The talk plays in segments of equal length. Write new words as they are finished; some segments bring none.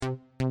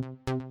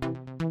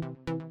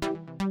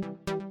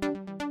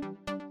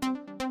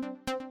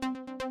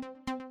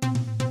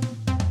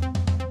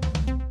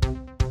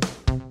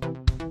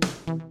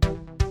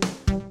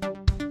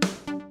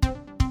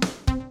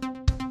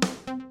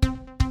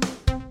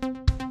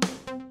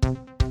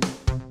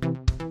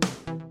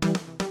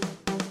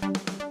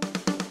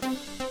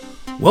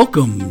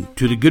Welcome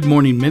to the Good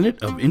Morning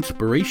Minute of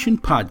Inspiration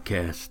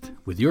podcast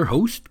with your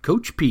host,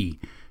 Coach P,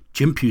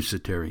 Jim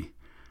Pusateri.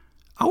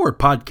 Our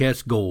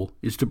podcast goal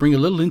is to bring a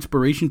little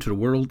inspiration to the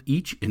world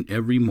each and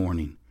every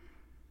morning.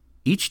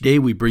 Each day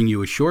we bring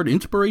you a short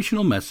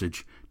inspirational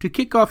message to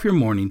kick off your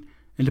morning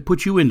and to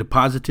put you in the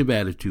positive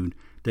attitude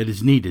that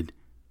is needed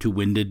to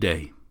win the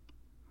day.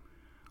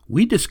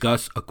 We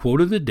discuss a quote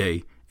of the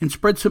day and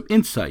spread some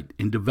insight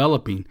in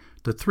developing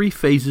the 3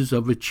 phases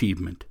of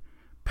achievement: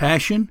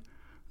 passion,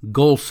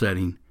 goal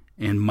setting,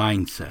 and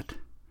mindset.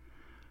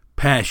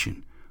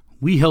 Passion.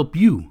 We help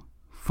you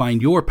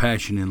find your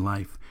passion in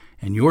life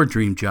and your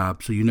dream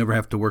job so you never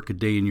have to work a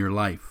day in your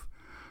life.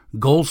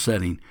 Goal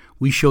setting.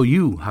 We show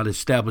you how to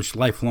establish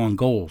lifelong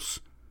goals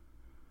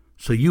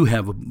so you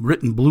have a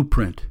written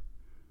blueprint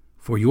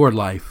for your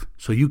life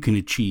so you can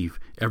achieve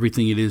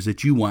everything it is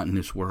that you want in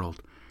this world.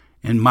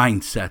 And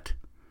mindset.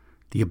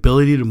 The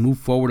ability to move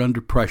forward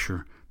under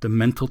pressure, the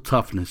mental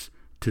toughness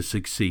to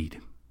succeed.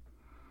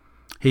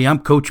 Hey, I'm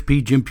Coach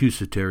P, Jim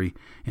Pusateri,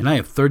 and I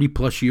have 30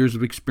 plus years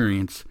of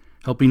experience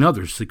helping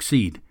others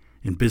succeed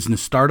in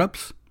business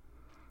startups,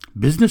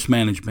 business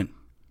management,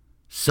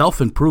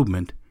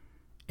 self-improvement,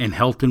 and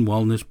health and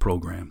wellness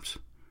programs.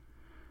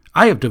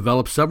 I have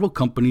developed several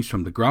companies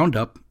from the ground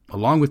up,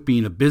 along with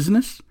being a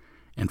business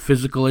and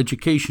physical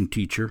education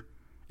teacher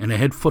and a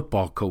head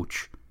football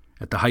coach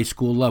at the high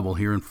school level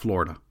here in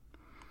Florida.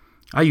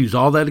 I use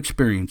all that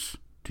experience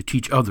to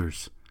teach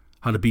others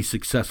how to be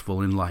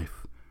successful in life.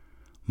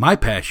 My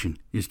passion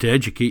is to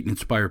educate and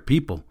inspire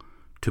people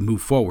to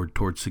move forward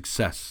towards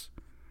success.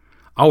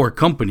 Our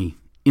company,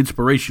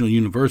 Inspirational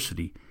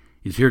University,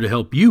 is here to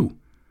help you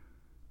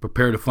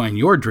prepare to find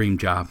your dream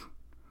job,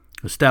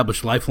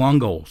 establish lifelong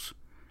goals,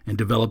 and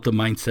develop the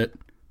mindset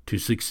to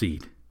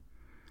succeed.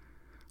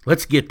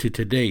 Let's get to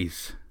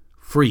today's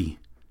free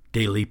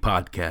daily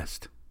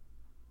podcast.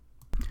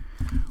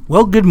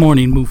 Well, good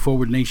morning, Move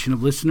Forward Nation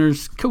of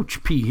listeners.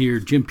 Coach P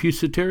here, Jim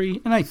Pusateri,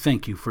 and I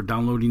thank you for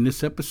downloading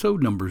this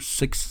episode number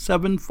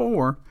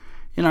 674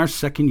 in our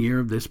second year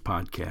of this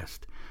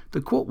podcast.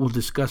 The quote we'll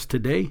discuss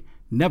today: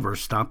 never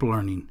stop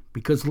learning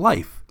because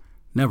life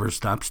never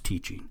stops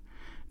teaching.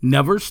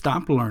 Never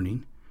stop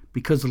learning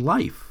because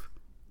life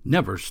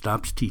never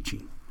stops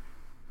teaching.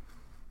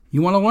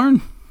 You want to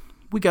learn?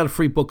 We got a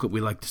free booklet we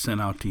like to send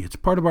out to you. It's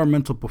part of our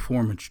mental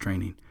performance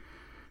training.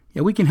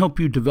 Yeah, we can help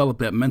you develop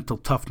that mental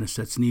toughness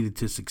that's needed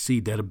to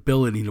succeed, that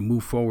ability to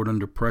move forward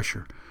under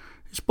pressure.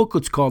 This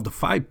booklet's called The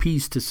 5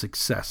 P's to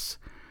Success: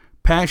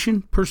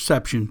 Passion,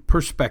 Perception,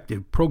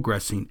 Perspective,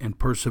 Progressing, and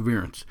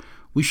Perseverance.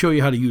 We show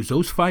you how to use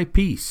those 5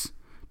 P's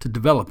to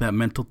develop that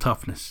mental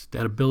toughness,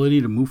 that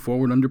ability to move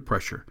forward under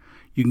pressure.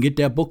 You can get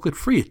that booklet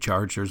free of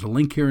charge. There's a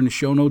link here in the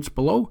show notes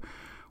below,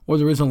 or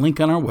there is a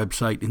link on our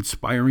website,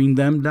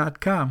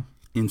 inspiringthem.com.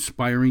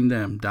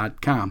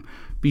 inspiringthem.com.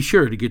 Be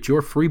sure to get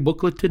your free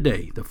booklet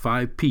today, The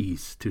 5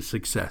 P's to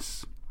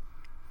Success.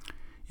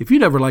 If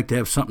you'd ever like to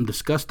have something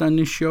discussed on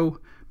this show,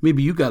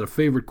 maybe you got a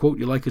favorite quote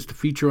you'd like us to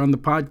feature on the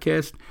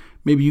podcast,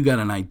 maybe you got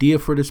an idea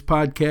for this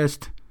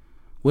podcast,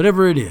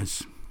 whatever it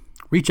is,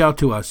 reach out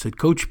to us at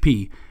Coach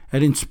P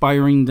at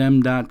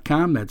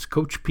inspiringthem.com. That's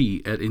Coach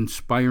P at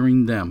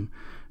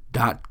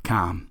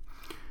inspiringthem.com.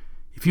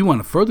 If you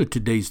want to further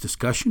today's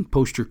discussion,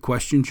 post your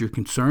questions, your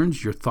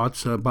concerns, your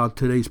thoughts about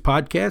today's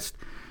podcast,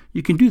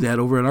 you can do that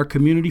over at our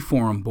community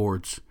forum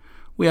boards.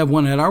 We have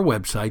one at our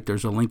website.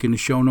 There's a link in the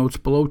show notes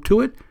below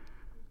to it.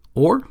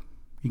 Or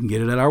you can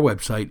get it at our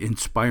website,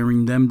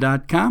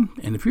 inspiringthem.com.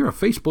 And if you're a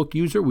Facebook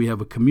user, we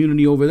have a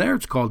community over there.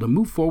 It's called the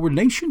Move Forward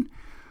Nation.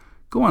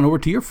 Go on over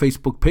to your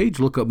Facebook page,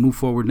 look up Move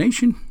Forward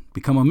Nation,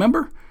 become a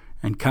member,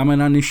 and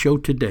comment on this show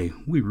today.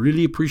 We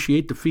really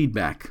appreciate the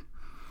feedback.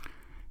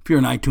 If you're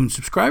an iTunes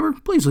subscriber,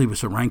 please leave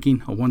us a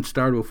ranking, a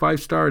 1-star to a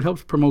 5-star. It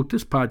helps promote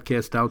this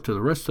podcast out to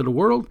the rest of the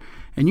world.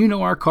 And you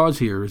know our cause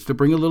here is to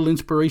bring a little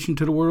inspiration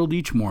to the world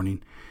each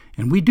morning.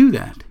 And we do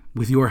that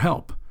with your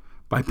help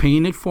by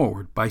paying it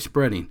forward, by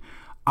spreading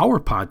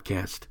our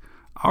podcast,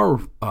 our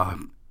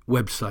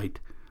website,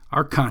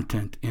 our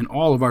content, and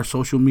all of our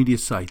social media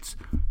sites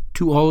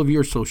to all of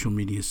your social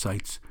media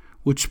sites,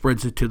 which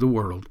spreads it to the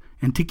world.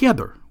 And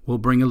together, we'll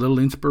bring a little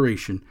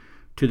inspiration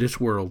to this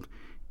world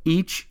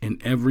each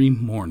and every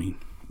morning.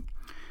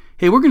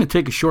 Hey, we're going to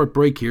take a short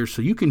break here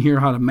so you can hear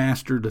how to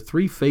master the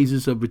 3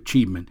 phases of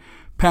achievement: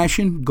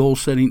 passion, goal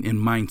setting, and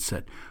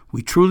mindset.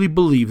 We truly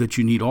believe that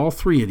you need all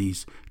 3 of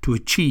these to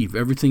achieve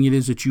everything it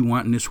is that you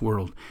want in this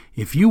world.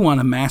 If you want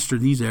to master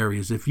these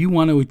areas, if you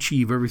want to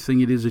achieve everything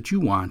it is that you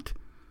want,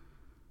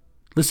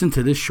 listen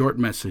to this short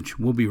message.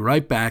 We'll be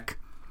right back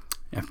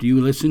after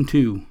you listen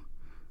to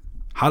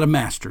how to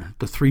master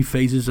the 3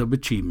 phases of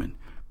achievement: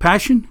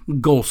 passion,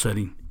 goal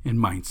setting, and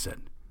mindset.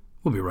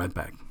 We'll be right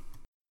back.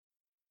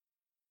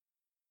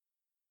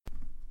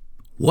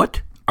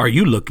 What are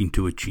you looking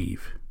to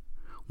achieve?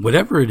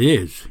 Whatever it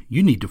is,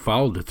 you need to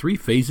follow the 3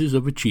 phases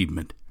of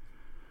achievement.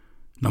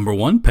 Number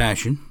 1,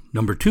 passion.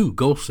 Number 2,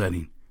 goal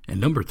setting.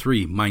 And number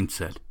 3,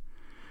 mindset.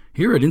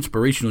 Here at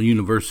Inspirational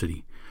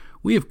University,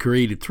 we have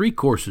created 3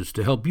 courses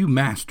to help you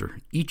master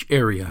each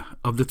area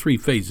of the 3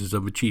 phases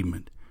of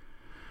achievement.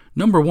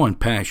 Number 1,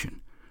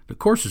 passion. The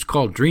course is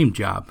called Dream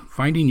Job,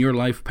 Finding Your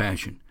Life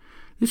Passion.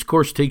 This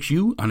course takes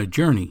you on a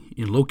journey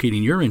in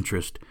locating your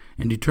interest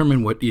and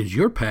determine what is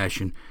your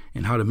passion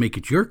and how to make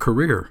it your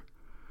career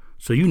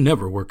so you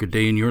never work a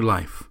day in your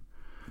life.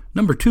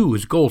 Number 2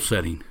 is Goal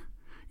Setting,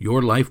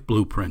 Your Life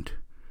Blueprint.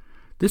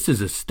 This is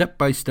a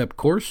step-by-step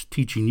course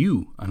teaching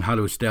you on how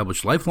to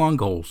establish lifelong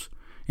goals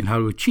and how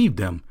to achieve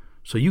them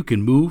so you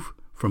can move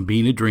from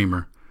being a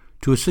dreamer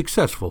to a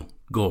successful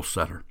goal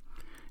setter.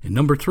 And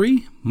number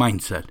 3,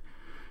 Mindset,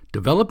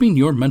 Developing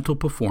Your Mental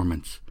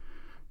Performance.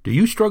 Do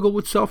you struggle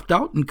with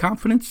self-doubt and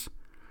confidence?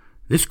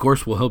 This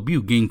course will help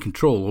you gain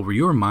control over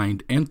your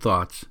mind and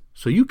thoughts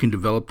so you can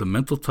develop the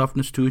mental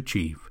toughness to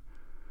achieve.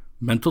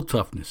 Mental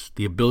toughness,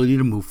 the ability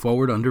to move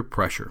forward under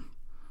pressure.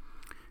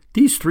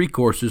 These 3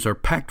 courses are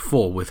packed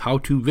full with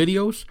how-to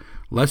videos,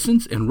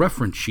 lessons, and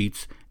reference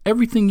sheets,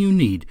 everything you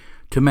need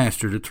to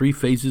master the 3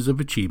 phases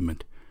of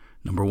achievement.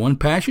 Number 1,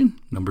 passion.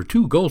 Number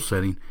 2, goal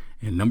setting.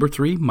 And number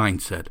 3,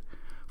 mindset.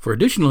 For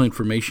additional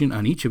information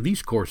on each of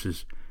these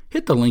courses,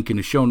 hit the link in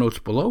the show notes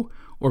below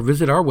or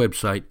visit our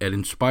website at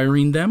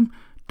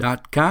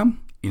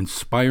inspiringthem.com,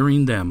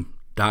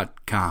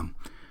 inspiringthem.com.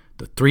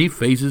 The 3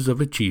 phases of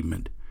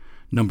achievement.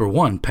 Number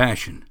 1,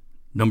 passion.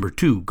 Number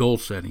 2, goal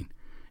setting.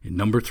 And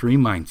number 3,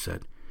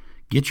 mindset.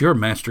 Get your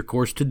master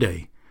course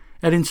today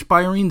at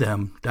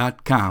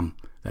inspiringthem.com.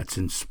 That's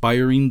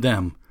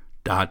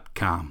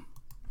inspiringthem.com.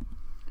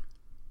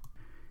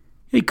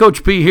 Hey,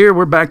 Coach P here.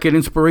 We're back at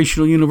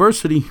Inspirational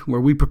University, where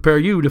we prepare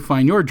you to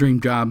find your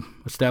dream job,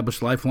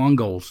 establish lifelong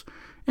goals,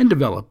 and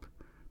develop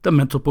the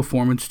mental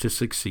performance to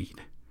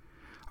succeed.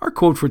 Our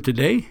quote for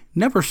today,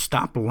 never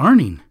stop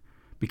learning,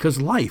 because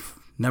life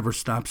never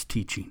stops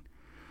teaching.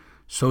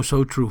 So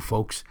true,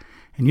 folks.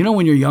 And you know,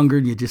 when you're younger,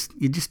 you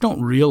just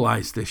don't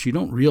realize this. You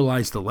don't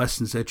realize the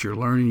lessons that you're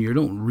learning. You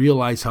don't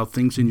realize how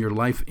things in your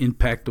life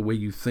impact the way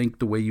you think,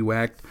 the way you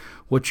act,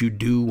 what you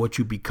do, what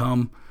you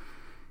become.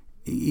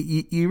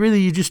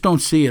 You just don't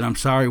see it. I'm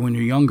sorry, when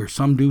you're younger.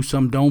 Some do,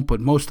 some don't, but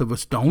most of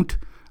us don't.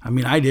 I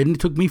mean, I didn't. It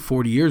took me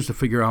 40 years to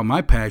figure out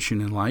my passion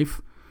in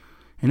life.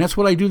 And that's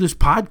what I do this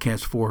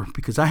podcast for,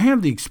 because I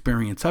have the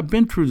experience. I've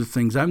been through the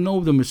things. I know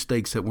the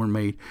mistakes that were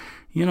made.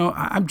 You know,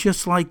 I'm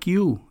just like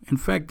you. In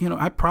fact,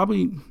 I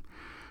probably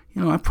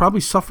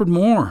suffered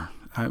more.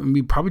 I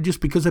mean, probably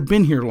just because I've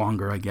been here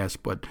longer, I guess.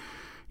 But,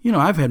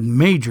 I've had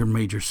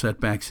major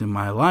setbacks in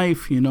my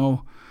life,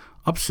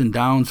 ups and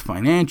downs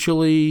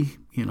financially,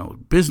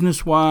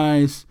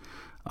 business-wise,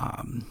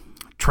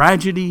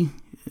 tragedy,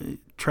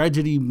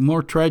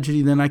 more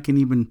tragedy than I can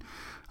even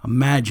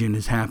imagine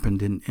has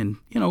happened. And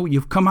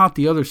you've come out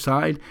the other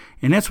side,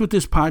 and that's what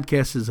this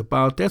podcast is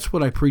about. That's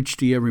what I preach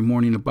to you every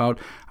morning about.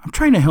 I'm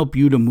trying to help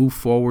you to move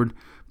forward.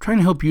 I'm trying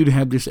to help you to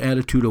have this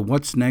attitude of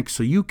what's next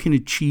so you can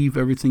achieve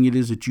everything it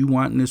is that you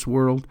want in this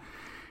world.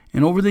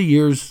 And over the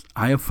years,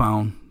 I have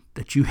found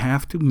that you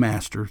have to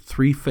master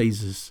 3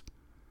 phases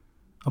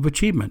of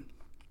achievement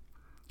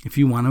if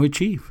you want to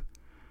achieve.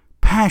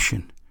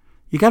 Passion.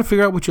 You got to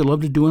figure out what you love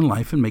to do in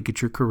life and make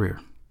it your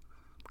career.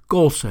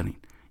 Goal setting.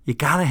 You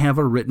got to have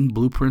a written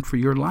blueprint for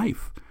your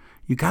life.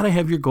 You got to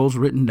have your goals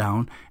written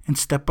down and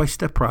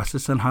step-by-step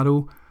process on how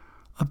to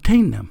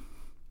obtain them.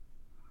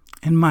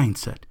 And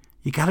mindset.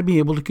 You got to be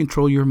able to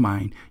control your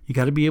mind. You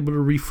got to be able to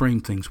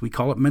reframe things. We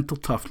call it mental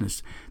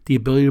toughness, the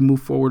ability to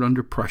move forward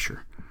under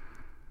pressure.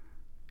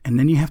 And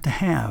then you have to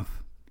have,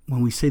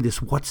 when we say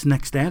this what's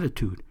next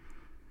attitude,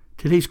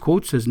 today's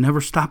quote says,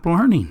 never stop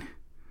learning,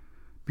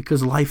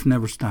 because life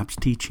never stops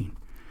teaching.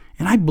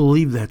 And I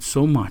believe that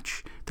so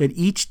much that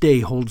each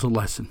day holds a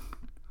lesson.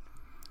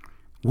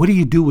 What do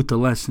you do with the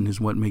lesson is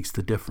what makes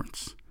the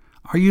difference.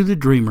 Are you the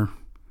dreamer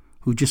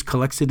who just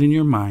collects it in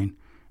your mind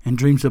and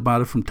dreams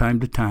about it from time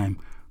to time,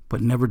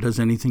 but never does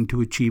anything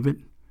to achieve it?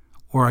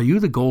 Or are you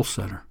the goal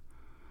setter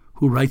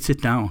who writes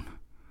it down,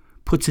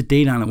 puts a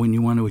date on it when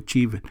you want to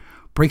achieve it,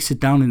 breaks it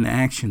down into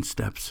action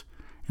steps?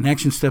 And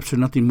action steps are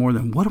nothing more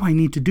than, what do I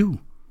need to do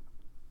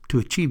to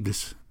achieve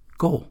this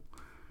goal?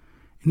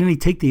 And then they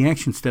take the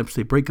action steps,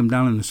 they break them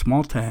down into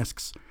small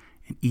tasks,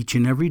 and each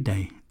and every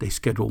day they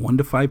schedule 1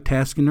 to 5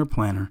 tasks in their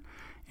planner,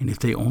 and if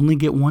they only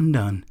get 1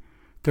 done,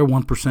 they're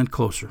 1%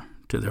 closer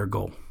to their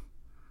goal.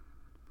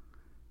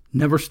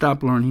 Never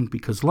stop learning,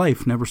 because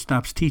life never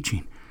stops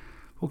teaching.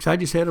 Folks, I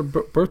just had a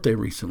birthday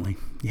recently.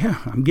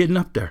 Yeah, I'm getting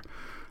up there.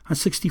 I'm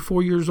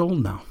 64 years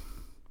old now.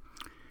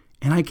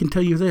 And I can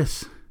tell you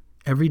this,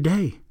 every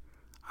day,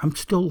 I'm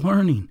still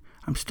learning.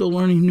 I'm still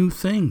learning new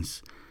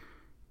things.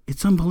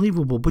 It's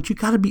unbelievable, but you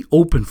got to be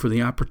open for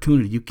the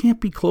opportunity. You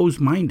can't be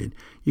closed-minded.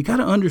 You got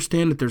to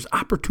understand that there's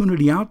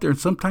opportunity out there, and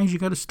sometimes you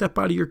got to step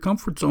out of your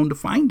comfort zone to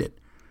find it.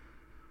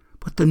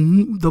 But the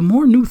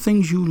more new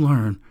things you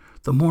learn,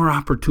 the more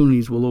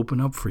opportunities will open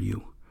up for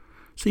you.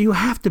 So you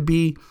have to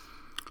be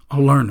a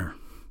learner.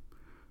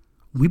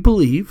 We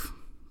believe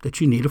that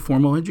you need a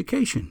formal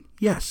education.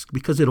 Yes,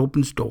 because it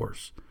opens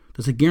doors.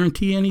 Does it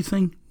guarantee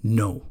anything?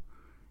 No.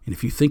 And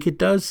if you think it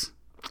does,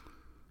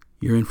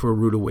 you're in for a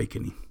rude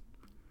awakening.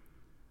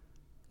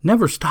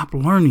 Never stop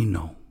learning,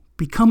 though.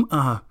 Become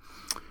a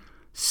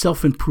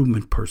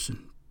self-improvement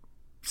person.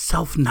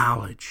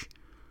 Self-knowledge.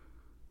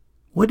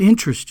 What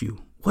interests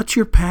you? What's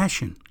your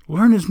passion?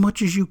 Learn as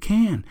much as you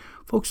can.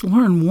 Folks,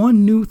 learn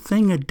one new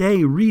thing a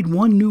day. Read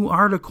one new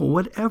article,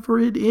 whatever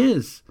it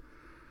is.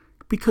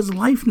 Because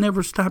life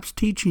never stops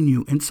teaching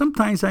you. And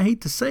sometimes, I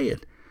hate to say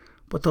it,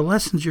 but the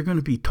lessons you're going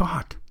to be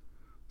taught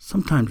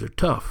sometimes are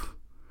tough.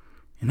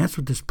 And that's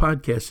what this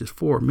podcast is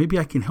for. Maybe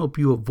I can help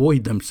you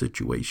avoid them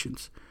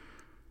situations.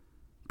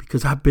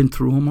 Because I've been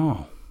through them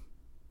all.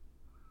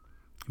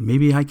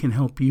 Maybe I can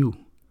help you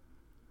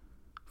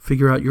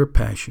figure out your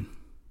passion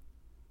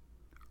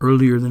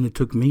earlier than it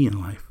took me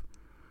in life,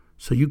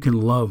 so you can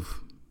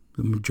love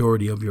the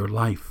majority of your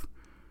life.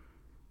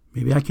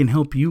 Maybe I can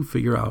help you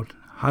figure out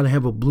how to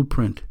have a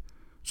blueprint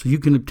so you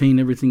can obtain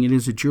everything it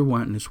is that you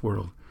want in this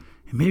world.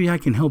 And maybe I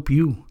can help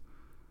you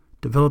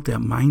develop that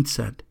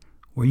mindset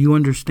where you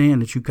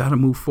understand that you got to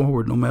move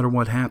forward no matter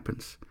what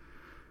happens.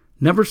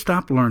 Never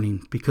stop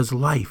learning, because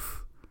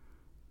life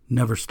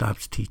never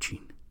stops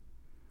teaching.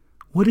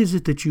 What is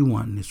it that you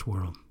want in this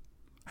world?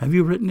 Have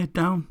you written it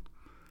down?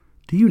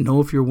 Do you know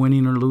if you're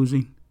winning or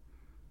losing?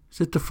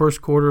 Is it the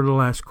first quarter or the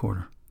last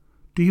quarter?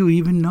 Do you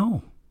even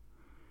know?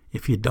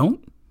 If you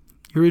don't,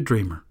 you're a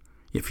dreamer.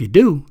 If you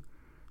do,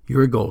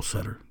 you're a goal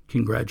setter.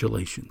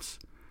 Congratulations.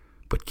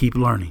 But keep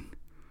learning.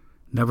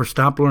 Never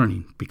stop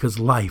learning, because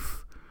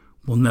life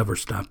will never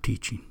stop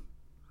teaching.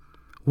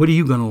 What are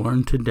you going to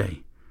learn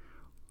today?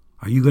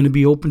 Are you going to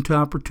be open to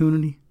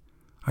opportunity?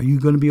 Are you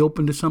going to be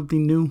open to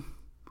something new?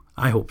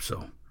 I hope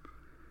so.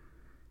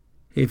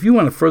 Hey, if you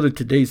want to further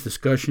today's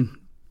discussion,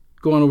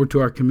 go on over to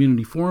our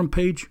community forum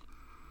page,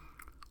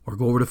 or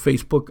go over to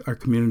Facebook, our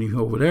community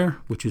over there,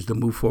 which is the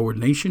Move Forward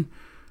Nation.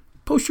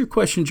 Post your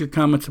questions, your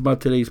comments about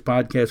today's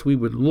podcast. We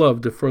would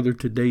love to further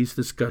today's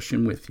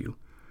discussion with you.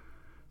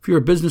 If you're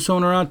a business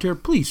owner out there,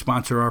 please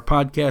sponsor our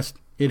podcast.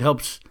 It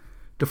helps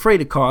defray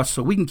the cost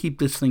so we can keep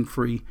this thing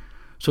free,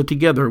 so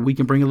together we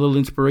can bring a little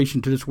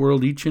inspiration to this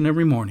world each and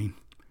every morning.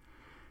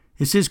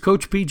 This is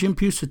Coach P. Jim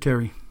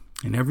Pusateri,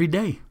 and every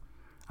day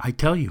I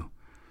tell you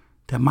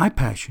that my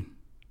passion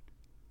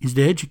is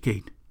to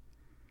educate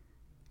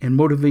and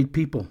motivate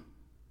people,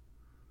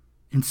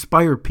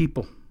 inspire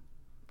people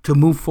to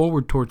move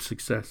forward towards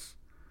success.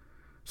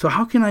 So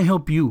how can I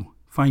help you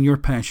find your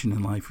passion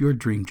in life, your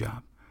dream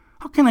job?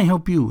 How can I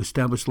help you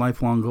establish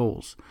lifelong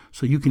goals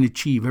so you can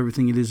achieve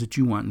everything it is that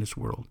you want in this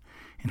world?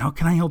 And how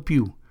can I help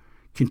you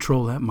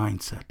control that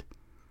mindset?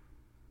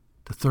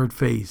 The third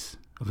phase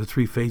of the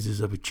three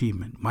phases of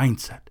achievement,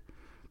 mindset,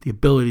 the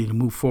ability to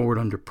move forward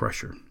under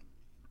pressure.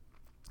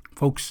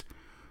 Folks,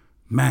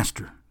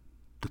 master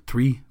the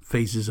three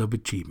phases of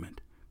achievement: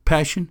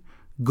 passion,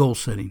 goal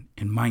setting,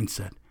 and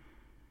mindset.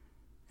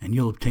 And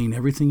you'll obtain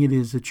everything it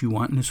is that you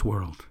want in this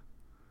world.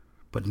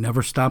 But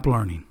never stop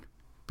learning,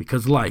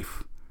 because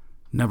life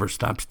never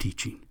stops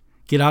teaching.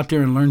 Get out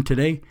there and learn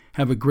today.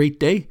 Have a great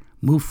day.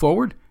 Move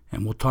forward,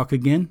 and we'll talk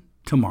again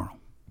tomorrow.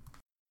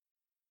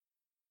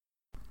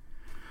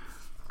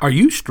 Are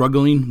you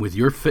struggling with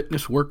your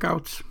fitness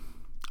workouts?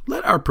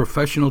 Let our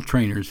professional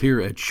trainers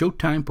here at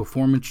Showtime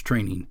Performance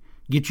Training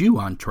get you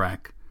on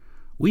track.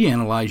 We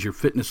analyze your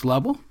fitness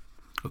level,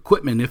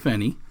 equipment if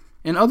any,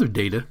 and other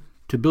data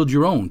to build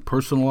your own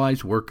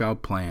personalized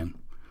workout plan,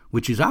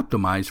 which is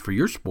optimized for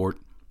your sport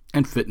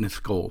and fitness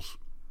goals.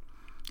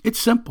 It's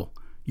simple.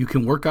 You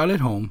can work out at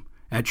home,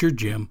 at your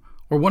gym,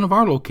 or one of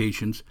our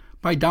locations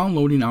by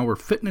downloading our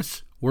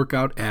fitness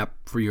workout app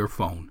for your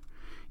phone.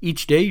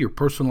 Each day, your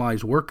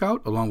personalized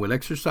workout, along with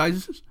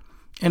exercises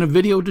and a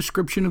video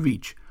description of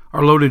each,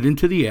 are loaded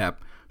into the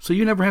app, so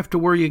you never have to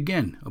worry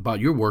again about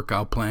your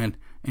workout plan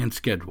and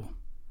schedule.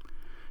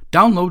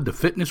 Download the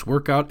fitness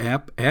workout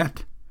app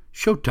at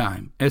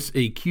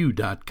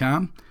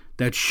ShowtimeSAQ.com.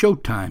 That's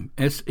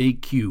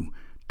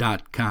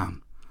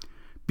ShowtimeSAQ.com.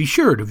 Be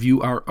sure to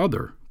view our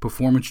other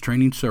performance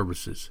training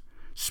services: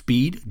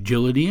 speed,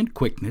 agility, and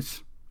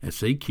quickness,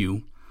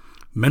 SAQ,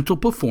 mental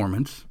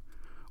performance,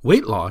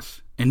 weight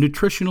loss, and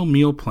nutritional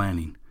meal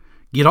planning.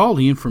 Get all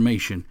the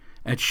information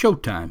at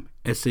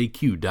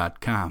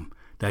ShowtimeSAQ.com.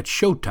 That's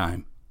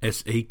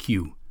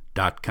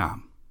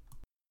ShowtimeSAQ.com.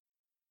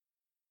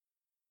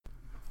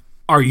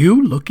 Are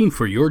you looking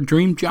for your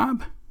dream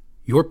job?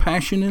 Your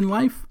passion in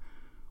life?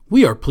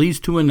 We are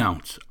pleased to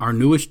announce our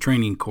newest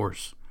training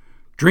course,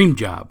 Dream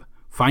Job: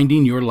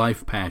 Finding Your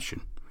Life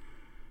Passion.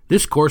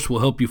 This course will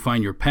help you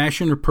find your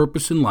passion or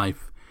purpose in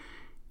life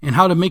and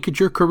how to make it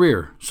your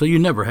career so you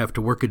never have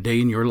to work a day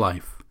in your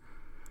life.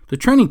 The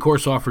training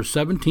course offers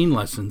 17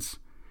 lessons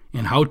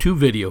and how-to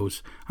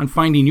videos on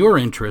finding your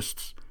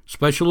interests,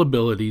 special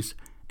abilities,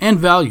 and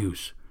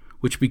values,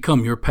 which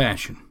become your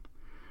passion.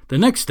 The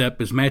next step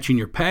is matching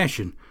your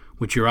passion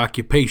with your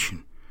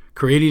occupation,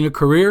 creating a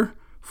career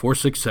for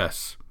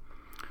success.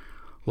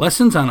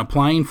 Lessons on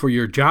applying for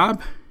your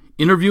job,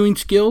 interviewing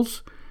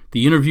skills,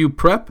 the interview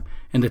prep,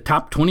 and the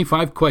top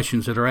 25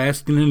 questions that are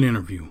asked in an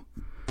interview.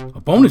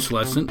 A bonus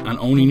lesson on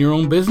owning your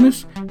own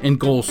business and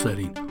goal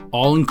setting,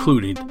 all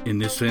included in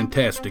this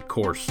fantastic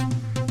course.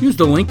 Use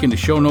the link in the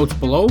show notes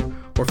below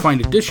or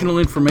find additional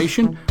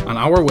information on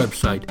our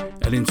website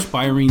at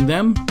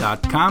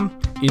inspiringthem.com,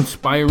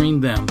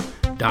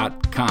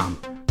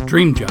 inspiringthem.com.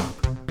 Dream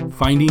Job,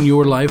 finding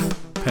your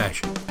life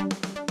passion.